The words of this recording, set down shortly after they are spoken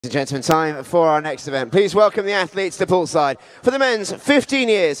Ladies and gentlemen, time for our next event. Please welcome the athletes to poolside for the men's 15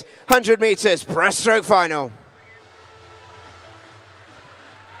 years 100 meters breaststroke final.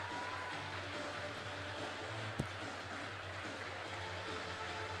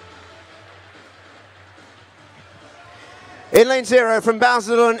 In lane 0 from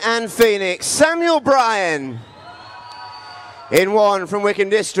Basildon and Phoenix, Samuel Bryan. In 1 from Wickham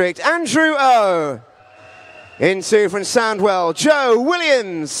District, Andrew O. In 2 from Sandwell, Joe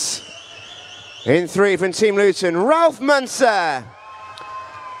Williams. In 3 from Team Luton, Ralph Munster.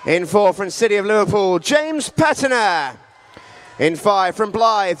 In 4 from City of Liverpool, James Pattiner. In 5 from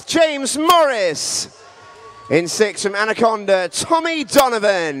Blythe, James Morris. In 6 from Anaconda, Tommy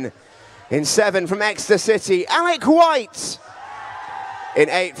Donovan. In 7 from Exeter City, Alec White. In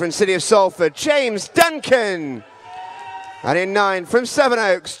 8 from City of Salford, James Duncan. And in 9 from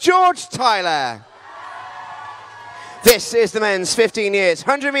Sevenoaks, George Tyler. This is the men's 15 years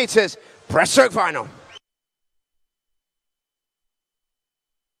 100 meters breaststroke final.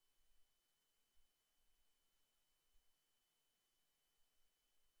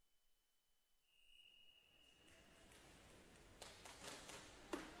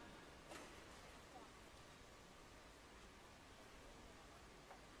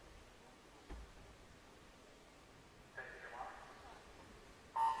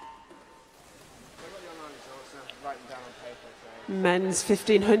 Men's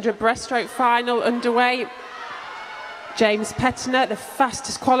 1500 breaststroke final underway. James Pattiner, the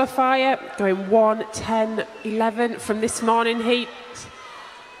fastest qualifier, going 1:10.11 from this morning heat.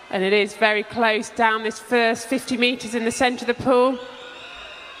 And it is very close down this first 50 metres in the centre of the pool.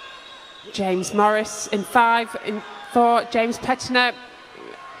 James Morris in 5, in 4, James Pattiner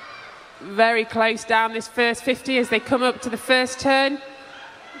very close down this first 50 as they come up to the first turn.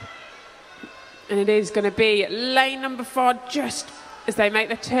 And it is going to be lane number 4 just as they make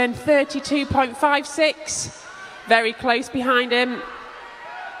the turn, 32.56. Very close behind him.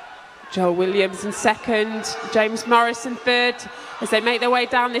 Joel Williams in 2nd, James Morris in 3rd as they make their way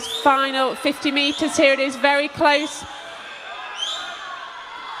down this final 50 metres. Here it is, very close.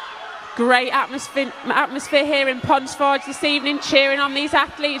 Great atmosphere here in Ponds Forge this evening, cheering on these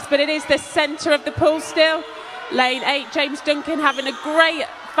athletes, but it is the centre of the pool still. Lane 8, James Duncan having a great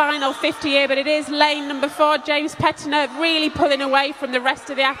final 50 here, but it is lane number 4, James Pattiner, really pulling away from the rest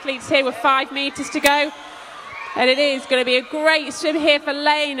of the athletes here with 5 metres to go. And it is going to be a great swim here for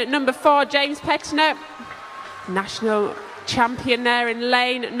lane number 4, James Pattiner. National champion there in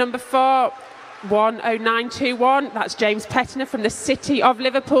lane number 4, 1:09.21. That's James Pattiner from the City of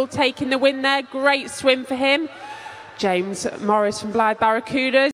Liverpool taking the win there. Great swim for him. James Morris from Blythe Barracudas.